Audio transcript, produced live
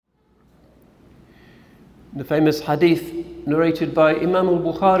In the famous hadith narrated by Imam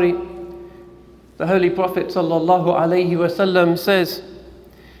al-Bukhari, the Holy Prophet ﷺ says,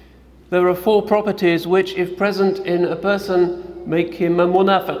 there are 4 properties which, if present in a person, make him a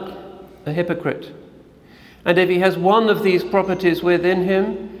munafiq, a hypocrite. And if he has one of these properties within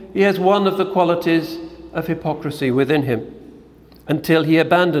him, he has one of the qualities of hypocrisy within him, until he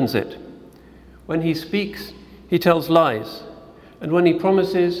abandons it. When he speaks, he tells lies. And when he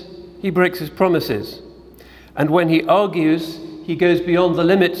promises, he breaks his promises. And when he argues, he goes beyond the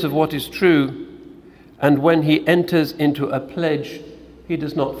limits of what is true. And when he enters into a pledge, he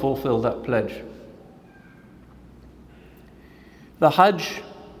does not fulfill that pledge. The Hajj,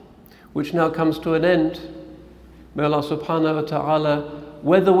 which now comes to an end, may Allah subhanahu wa ta'ala,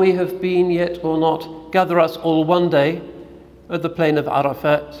 whether we have been yet or not, gather us all one day at the plain of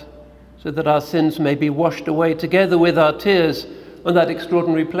Arafat, so that our sins may be washed away together with our tears on that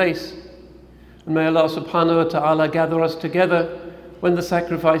extraordinary place. And may Allah subhanahu wa ta'ala gather us together when the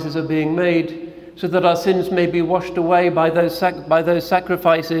sacrifices are being made, so that our sins may be washed away by those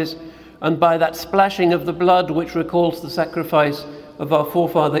sacrifices and by that splashing of the blood which recalls the sacrifice of our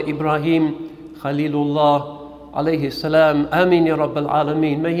forefather Ibrahim, Khalilullah, alayhi salam. Ameen ya Rabbal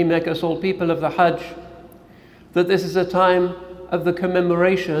Alameen. May He make us all people of the Hajj, that this is a time of the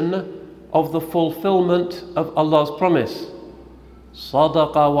commemoration of the fulfillment of Allah's promise.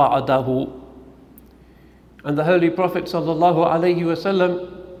 Sadaqa wa'adahu. And the Holy Prophet sallallahu alayhi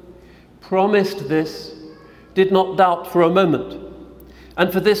wasallam promised this, did not doubt for a moment.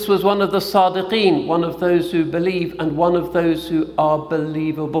 And for this was one of the sadiqeen, one of those who believe and one of those who are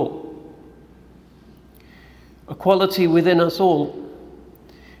believable. A quality within us all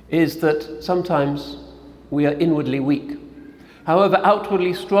is that sometimes we are inwardly weak. However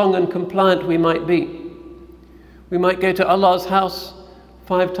outwardly strong and compliant we might be. We might go to Allah's house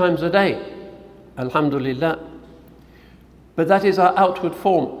 5 times a day, alhamdulillah. But that is our outward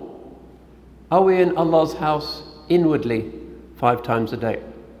form. Are we in Allah's house inwardly 5 times a day?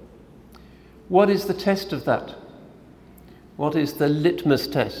 What is the test of that? What is the litmus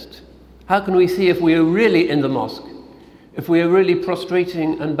test? How can we see if we are really in the mosque, if we are really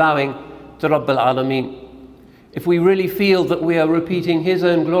prostrating and bowing to Rabbil Alameen, if we really feel that we are repeating His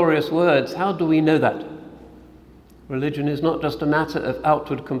own glorious words? How do we know that? Religion is not just a matter of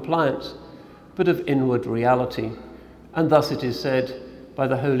outward compliance, but of inward reality. And thus it is said by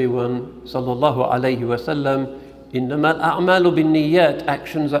the Holy One, sallallahu alayhi wasallam, innamal a'malu binniyat,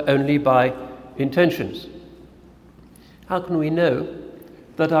 actions are only by intentions. How can we know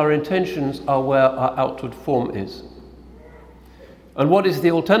that our intentions are where our outward form is? And what is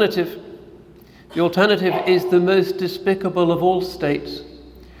the alternative? The alternative is the most despicable of all states,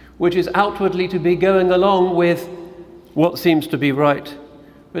 which is outwardly to be going along with what seems to be right,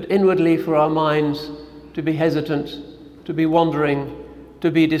 but inwardly for our minds to be hesitant, to be wandering, to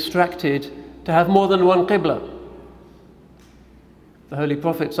be distracted, to have more than one qibla. The Holy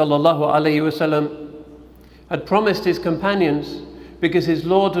Prophet ﷺ had promised his companions because his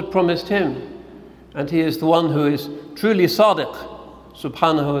Lord had promised him, and he is the one who is truly sadiq,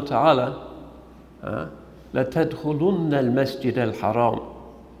 subhanahu wa ta'ala. لَتَدْخُلُنَّ الْمَسْجِدَ الْحَرَامِ.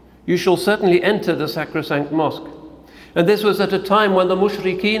 You shall certainly enter the sacrosanct mosque. And this was at a time when the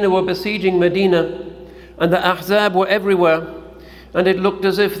mushrikeen were besieging Medina, and the Ahzab were everywhere, and it looked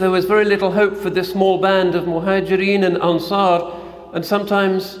as if there was very little hope for this small band of Muhajirin and Ansar, and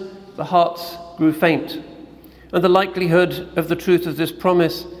sometimes the hearts grew faint, and the likelihood of the truth of this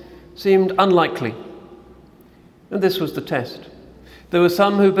promise seemed unlikely. And this was the test. There were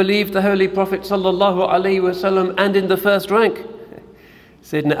some who believed the Holy Prophet sallallahu alaihi wasallam, and in the first rank,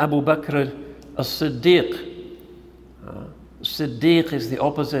 Sayyidina Abu Bakr as-Siddiq. Siddiq is the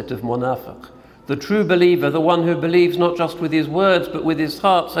opposite of munafiq. The true believer, the one who believes not just with his words but with his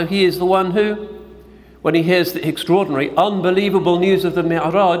heart. So he is the one who, when he hears the extraordinary, unbelievable news of the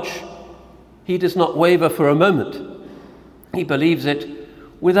Mi'raj, he does not waver for a moment. He believes it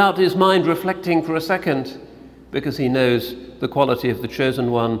without his mind reflecting for a second, because he knows the quality of the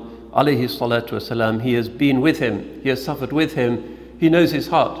chosen one, alayhi salatu wasalam. He has been with him, he has suffered with him, he knows his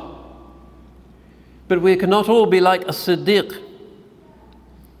heart. But we cannot all be like a Siddiq.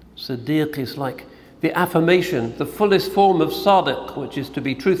 Siddiq is like the affirmation, the fullest form of Sadiq, which is to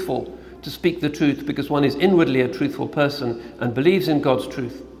be truthful, to speak the truth, because one is inwardly a truthful person and believes in God's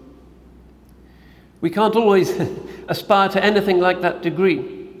truth. We can't always aspire to anything like that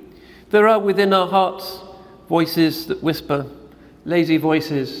degree. There are within our hearts voices that whisper, lazy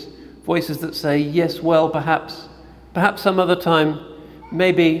voices, voices that say, yes, well, perhaps some other time,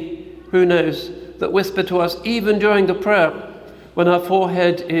 maybe, who knows, that whisper to us even during the prayer when our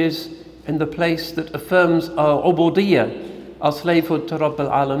forehead is in the place that affirms our ubudiyyah, our slavehood to Rabb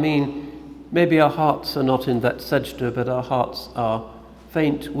al-Alameen, maybe our hearts are not in that sajda, but our hearts are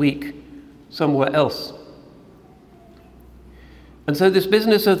faint, weak, somewhere else. And so this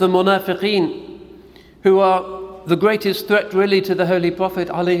business of the munafiqeen, who are the greatest threat really to the Holy Prophet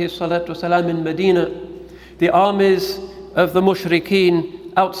ﷺ in Medina, the armies of the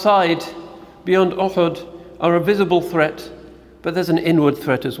mushrikeen outside, beyond Uhud, are a visible threat, but there's an inward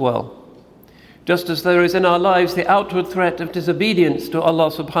threat as well. Just as there is in our lives the outward threat of disobedience to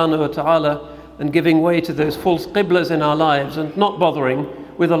Allah subhanahu wa ta'ala and giving way to those false qiblas in our lives and not bothering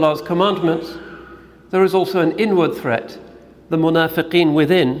with Allah's commandments, there is also an inward threat, the munafiqeen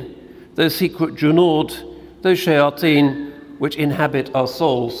within, those secret junood, those shayateen which inhabit our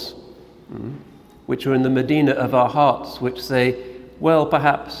souls, which are in the Medina of our hearts, which say, well,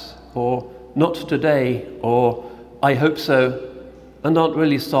 perhaps, or not today, or I hope so, and aren't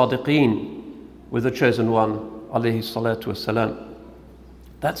really sadiqeen with the chosen one, alayhi salatu wassalam.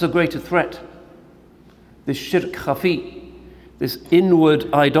 That's a greater threat. This shirk khafi, this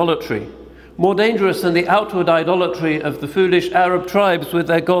inward idolatry, more dangerous than the outward idolatry of the foolish Arab tribes with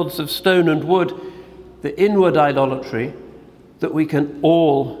their gods of stone and wood, the inward idolatry that we can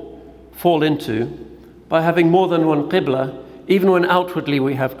all fall into by having more than one qibla, even when outwardly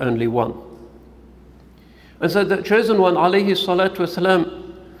we have only one. And so the chosen one, alayhi salatu wasalam,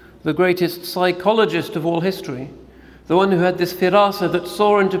 the greatest psychologist of all history, the one who had this firasa that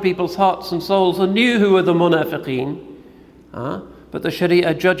saw into people's hearts and souls and knew who were the munafiqeen, but the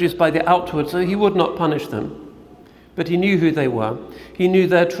Sharia judges by the outward, so he would not punish them. But he knew who they were. He knew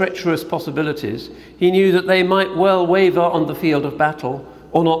their treacherous possibilities. He knew that they might well waver on the field of battle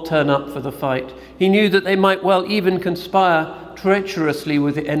or not turn up for the fight. He knew that they might well even conspire treacherously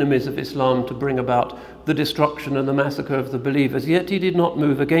with the enemies of Islam to bring about the destruction and the massacre of the believers. Yet he did not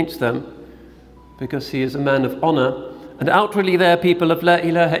move against them because he is a man of honor. And outwardly they are people of La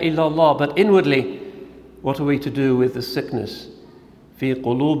ilaha illallah, but inwardly, what are we to do with the sickness? Fi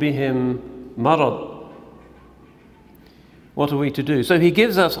qulubihim marad. What are we to do? So he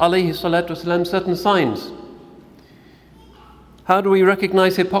gives us, alayhi salatu wasalam, certain signs. How do we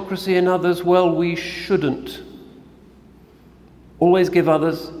recognize hypocrisy in others? Well, we shouldn't. Always give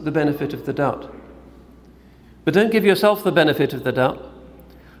others the benefit of the doubt. But don't give yourself the benefit of the doubt.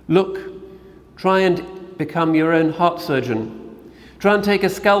 Look, try and become your own heart surgeon. Try and take a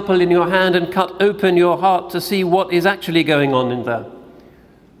scalpel in your hand and cut open your heart to see what is actually going on in there.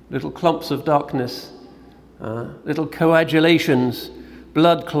 Little clumps of darkness, little coagulations,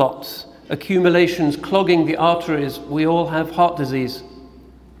 blood clots, accumulations clogging the arteries. We all have heart disease.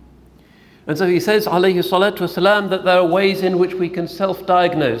 And so he says, alayhi salatu wasalam, that there are ways in which we can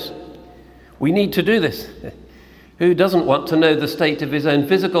self-diagnose. We need to do this. Who doesn't want to know the state of his own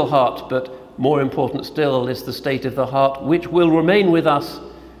physical heart? But more important still is the state of the heart which will remain with us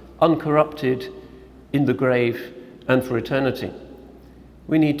uncorrupted in the grave and for eternity.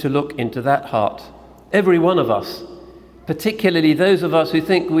 We need to look into that heart. Every one of us, particularly those of us who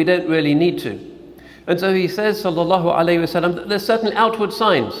think we don't really need to. And so he says, sallallahu alayhi wasallam, that there's certain outward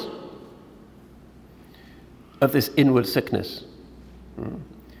signs of this inward sickness.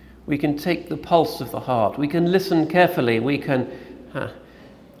 We can take the pulse of the heart. We can listen carefully. We can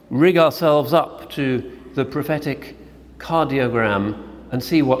rig ourselves up to the prophetic cardiogram and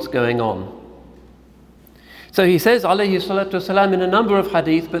see what's going on. So he says, alayhi salatu wasalam, in a number of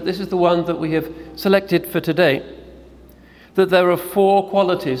hadith, but this is the one that we have selected for today, that there are 4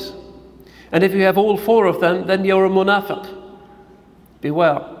 qualities. And if you have all 4 of them, then you're a munafiq.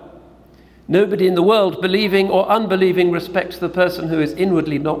 Beware. Nobody in the world, believing or unbelieving, respects the person who is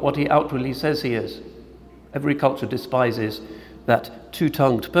inwardly not what he outwardly says he is. Every culture despises that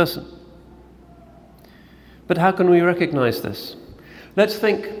two-tongued person. But how can we recognize this? Let's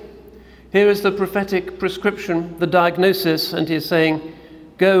think. Here is the prophetic prescription, the diagnosis, and he's saying,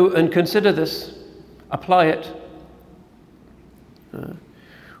 go and consider this, apply it.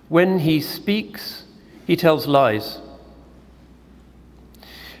 When he speaks, he tells lies.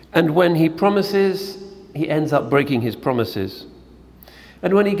 And when he promises, he ends up breaking his promises.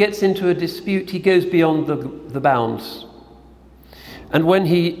 And when he gets into a dispute, he goes beyond the bounds. And when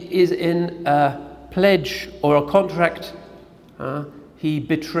he is in a pledge or a contract, he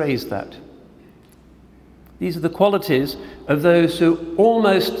betrays that. These are the qualities of those who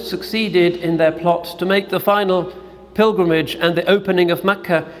almost succeeded in their plot to make the final pilgrimage and the opening of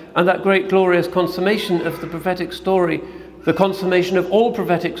Mecca and that great glorious consummation of the prophetic story, the consummation of all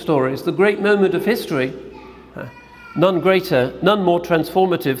prophetic stories, the great moment of history. None greater, none more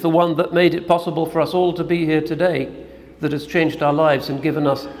transformative, the one that made it possible for us all to be here today, that has changed our lives and given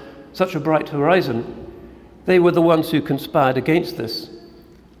us such a bright horizon, they were the ones who conspired against this.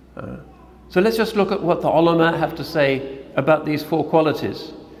 So let's just look at what the ulama have to say about these four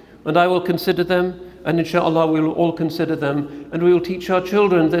qualities. And I will consider them, and inshallah we will all consider them, and we will teach our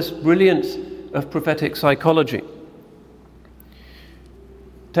children this brilliance of prophetic psychology.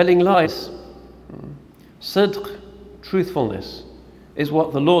 Telling lies, sidq, truthfulness, is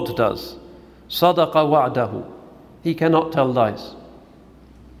what the Lord does. Sadaqa wa'dahu. He cannot tell lies.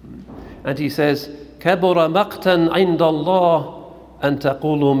 And he says, Kabura maqtan inda Allah an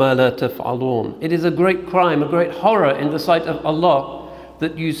taqulu ma la taf'alun. It is a great crime, a great horror in the sight of Allah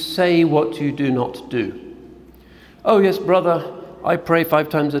that you say what you do not do. Oh yes, brother, I pray 5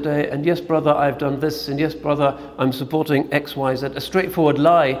 times a day, and yes, brother, I've done this, and yes, brother, I'm supporting X, Y, Z. A straightforward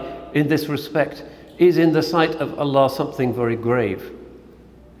lie in this respect is in the sight of Allah something very grave.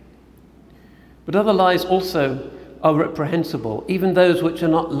 But other lies also are reprehensible, even those which are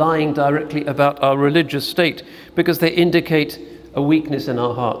not lying directly about our religious state, because they indicate a weakness in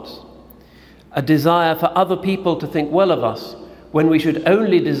our hearts, a desire for other people to think well of us, when we should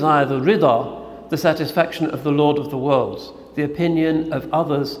only desire the rida, the satisfaction of the Lord of the worlds. The opinion of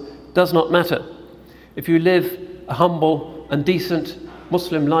others does not matter. If you live a humble and decent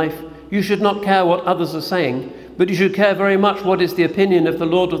Muslim life, you should not care what others are saying, but you should care very much what is the opinion of the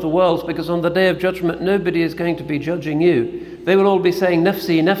Lord of the worlds, because on the Day of Judgment, nobody is going to be judging you. They will all be saying,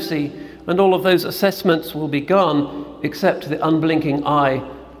 nafsi, nafsi, and all of those assessments will be gone, except the unblinking eye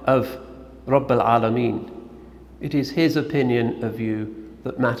of Rabb al-Alameen. It is his opinion of you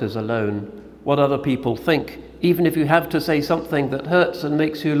that matters alone. What other people think, even if you have to say something that hurts and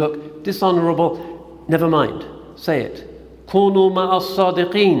makes you look dishonorable, never mind, say it. Kunu ma'as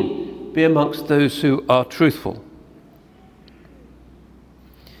sadiqeen, be amongst those who are truthful.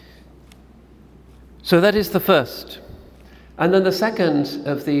 So that is the first. And then the second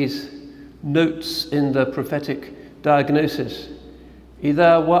of these notes in the prophetic diagnosis,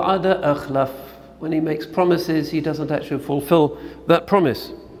 إِذَا وَعَدَ أَخْلَفَ. When he makes promises, he doesn't actually fulfill that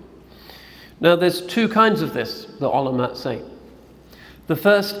promise. Now there's 2 kinds of this, the ulama say. The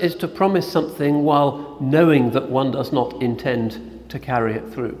first is to promise something while knowing that one does not intend to carry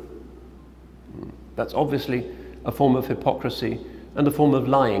it through. That's obviously a form of hypocrisy and a form of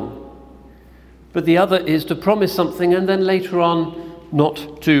lying. But the other is to promise something and then later on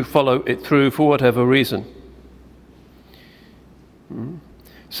not to follow it through for whatever reason.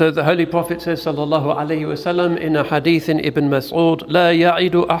 So the Holy Prophet says, sallallahu alayhi wasallam, in a hadith in Ibn Mas'ud, لا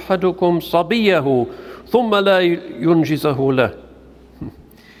يعد أحدكم صبيه ثم لا ينجزه له.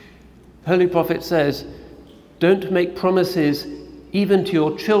 The Holy Prophet says, don't make promises even to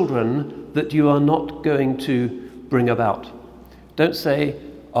your children that you are not going to bring about. Don't say,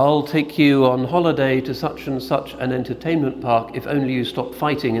 I'll take you on holiday to such and such an entertainment park if only you stop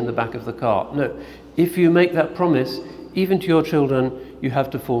fighting in the back of the car. No, if you make that promise, even to your children, you have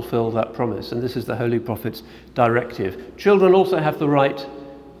to fulfill that promise. And this is the Holy Prophet's directive. Children also have the right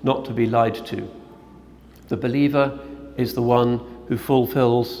not to be lied to. The believer is the one who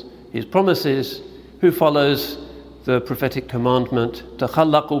fulfills his promises, who follows the prophetic commandment,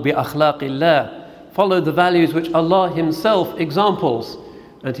 تَخَلَّقُوا بِأَخْلَاقِ اللَّهِ. Follow the values which Allah Himself examples.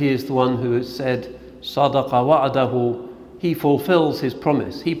 And He is the one who has said, صَدَقَ وَعْدَهُ. He fulfills His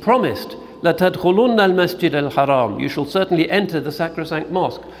promise. He promised, لَتَدْخُلُنَّ الْمَسْجِدَ الْحَرَامِ. You shall certainly enter the sacrosanct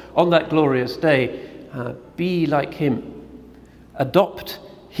mosque on that glorious day. Be like Him. Adopt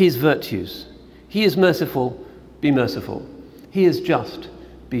His virtues. He is merciful, be merciful. He is just,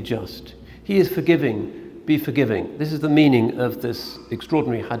 be just. He is forgiving, be forgiving. This is the meaning of this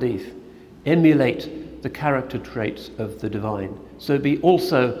extraordinary hadith. Emulate the character traits of the divine. So be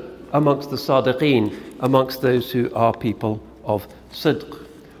also amongst the sadiqeen, amongst those who are people of sidq.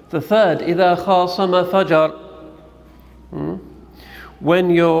 The third, إِذَا خَاصَمَ فَجَرْ. When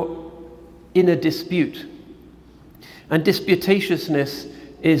you're in a dispute, and disputatiousness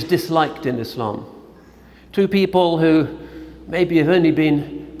is disliked in Islam. 2 people who maybe have only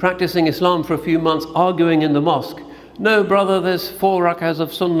been practicing Islam for a few months, arguing in the mosque. No, brother, there's 4 rak'ahs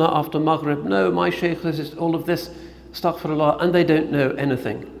of sunnah after Maghrib. No, my shaykh, this is all of this, astaghfirullah, and they don't know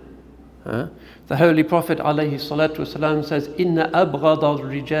anything. The Holy Prophet ﷺ says, Inna abghada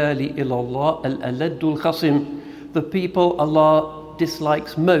al-rijali ilallah al-aladdu al-khasim. The people Allah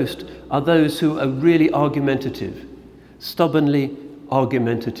dislikes most are those who are really argumentative, stubbornly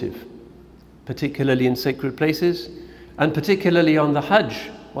argumentative, particularly in sacred places, and particularly on the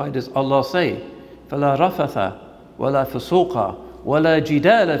Hajj. Why does Allah say, فَلَا رَفَثَ وَلَا فُسُوقَ وَلَا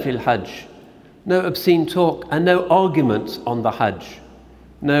جِدَالَ فِي الْحَجِّ. No obscene talk and no arguments on the Hajj.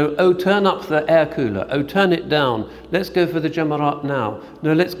 No, oh, turn up the air cooler. Oh, turn it down. Let's go for the jamarat now.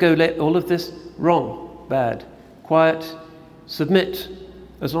 No, let's go, let all of this wrong, bad. Quiet, submit.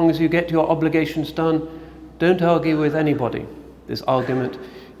 As long as you get your obligations done, don't argue with anybody. This argument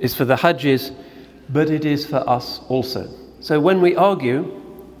is for the Hajjis, but it is for us also. So when we argue,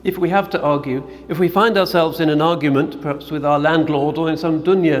 if we have to argue, if we find ourselves in an argument, perhaps with our landlord or in some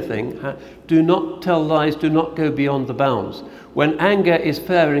dunya thing, do not tell lies, do not go beyond the bounds. When anger is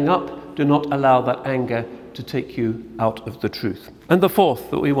flaring up, do not allow that anger to take you out of the truth. And the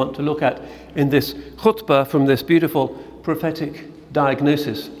fourth that we want to look at in this khutbah from this beautiful prophetic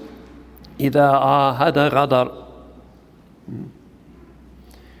diagnosis, إِذَا عَاهَدَ غَدَرَ.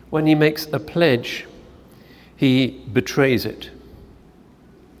 When he makes a pledge, he betrays it.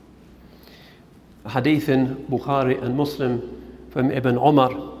 A hadith in Bukhari and Muslim from Ibn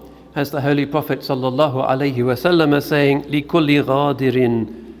Umar has the Holy Prophet sallallahu alaihi wasallam saying, لِكُلِّ غَادِرٍ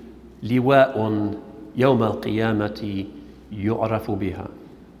لِوَاءٌ يَوْمَ الْقِيَامَةِ يُعْرَفُ بِهَا.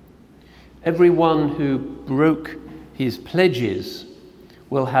 Everyone who broke his pledges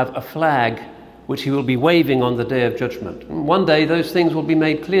will have a flag which he will be waving on the Day of Judgment. And one day those things will be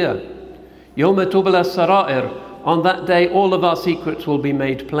made clear. يَوْمَ تُبْلَى السَّرَائِرُ. On that day all of our secrets will be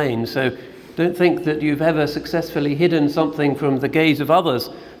made plain. So don't think that you've ever successfully hidden something from the gaze of others,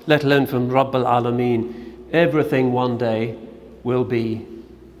 let alone from Rabb al-Alameen. Everything one day will be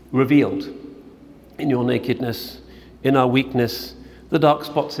revealed in your nakedness, in our weakness, the dark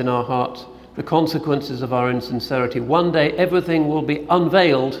spots in our heart, the consequences of our insincerity. One day everything will be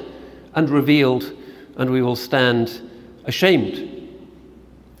unveiled and revealed, and we will stand ashamed.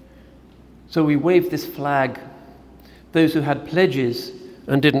 So we wave this flag, those who had pledges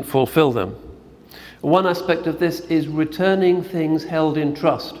and didn't fulfill them. One aspect of this is returning things held in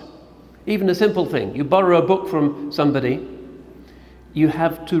trust. Even a simple thing, you borrow a book from somebody, you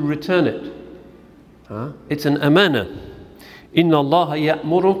have to return it. It's an amana. Inna Allah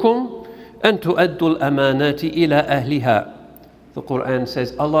ya'murukum an tu'addu al-amanati ila ahliha. The Quran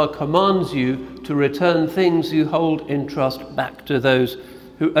says Allah commands you to return things you hold in trust back to those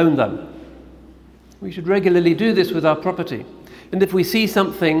who own them. We should regularly do this with our property. And if we see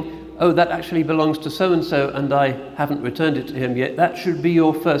something, oh, that actually belongs to so-and-so and I haven't returned it to him yet, that should be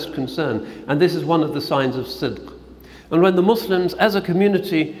your first concern. And this is one of the signs of sidq. And when the Muslims as a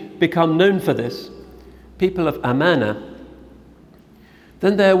community become known for this, people of amana,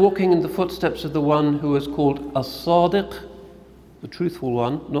 then they are walking in the footsteps of the one who is called as-sadiq, the truthful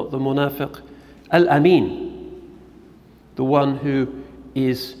one, not the munafiq, al-amin, the one who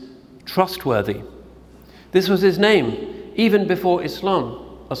is trustworthy. This was his name even before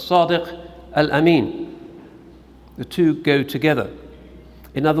Islam, as-sadiq, al-amin. The two go together.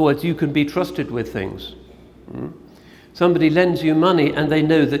 In other words, you can be trusted with things. Somebody lends you money and they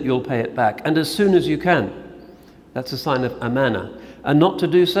know that you'll pay it back, and as soon as you can. That's a sign of amana. And not to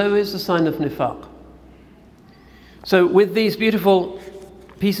do so is a sign of nifaq. So with these beautiful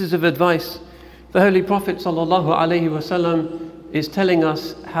pieces of advice, the Holy Prophet ﷺ is telling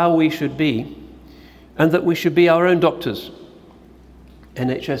us how we should be, and that we should be our own doctors,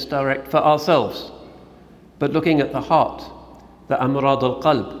 NHS Direct for ourselves, but looking at the heart, the amrad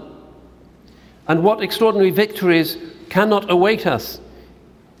al-qalb. And what extraordinary victories cannot await us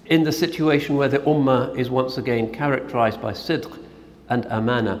in the situation where the ummah is once again characterized by sidq and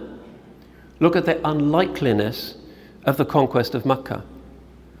amana. Look at the unlikeliness of the conquest of Makkah.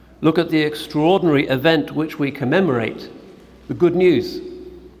 Look at the extraordinary event which we commemorate, the good news.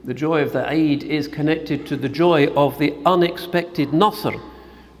 The joy of the Eid is connected to the joy of the unexpected Nasr,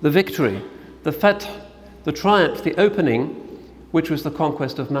 the victory, the Fath, the triumph, the opening, which was the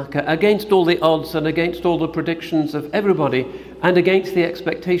conquest of Makkah, against all the odds and against all the predictions of everybody, and against the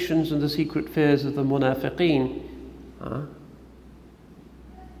expectations and the secret fears of the munafiqeen.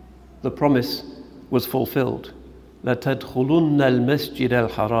 The promise was fulfilled. لَتَدْخُلُنَّ الْمَسْجِدَ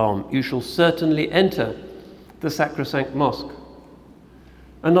الْحَرَامِ. You shall certainly enter the sacrosanct mosque.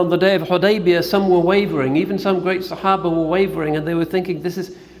 And on the day of Hudaybiyah, some were wavering, even some great Sahaba were wavering, and they were thinking, this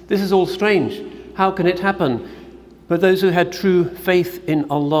is all strange. How can it happen? But those who had true faith in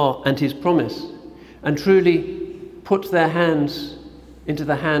Allah and His promise, and truly put their hands into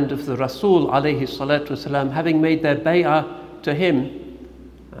the hand of the Rasul alayhi salatu wasalam, having made their bay'ah to him,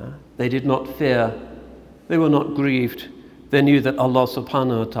 they did not fear, they were not grieved. They knew that Allah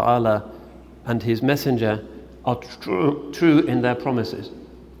subhanahu wa ta'ala and His Messenger are true in their promises.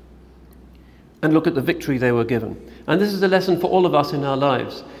 And look at the victory they were given. And this is a lesson for all of us in our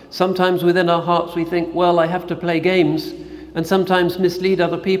lives. Sometimes within our hearts we think, well, I have to play games, and sometimes mislead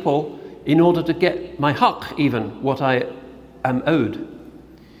other people in order to get my haqq, even what I am owed.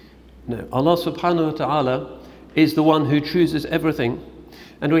 No, Allah subhanahu wa ta'ala is the one who chooses everything,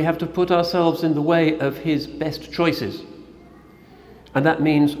 and we have to put ourselves in the way of His best choices. And that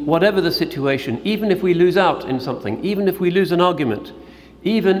means whatever the situation, even if we lose out in something, even if we lose an argument,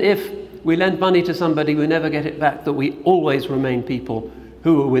 even if we lend money to somebody, we never get it back, that we always remain people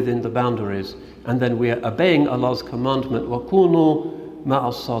who are within the boundaries, and then we are obeying Allah's commandment, وَكُونُوا مَعَ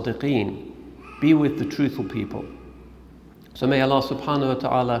الصَّادِقِينَ. Be with the truthful people. So may Allah subhanahu wa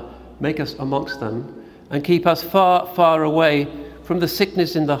ta'ala make us amongst them and keep us far, far away from the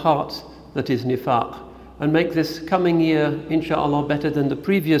sickness in the heart that is nifaq, and make this coming year, inshaAllah, better than the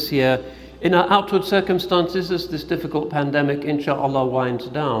previous year in our outward circumstances as this difficult pandemic, inshaAllah, winds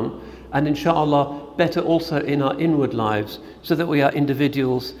down, and inshaAllah better also in our inward lives, so that we are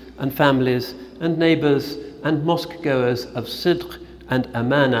individuals and families and neighbours and mosque goers of sidq and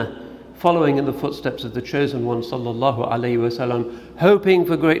amana, following in the footsteps of the chosen one sallallahu alayhi wasallam, hoping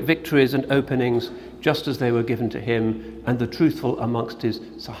for great victories and openings just as they were given to him and the truthful amongst his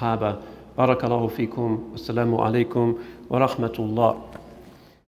sahaba. Barakallahu feekum. Wassalamu alaikum wa rahmatullah.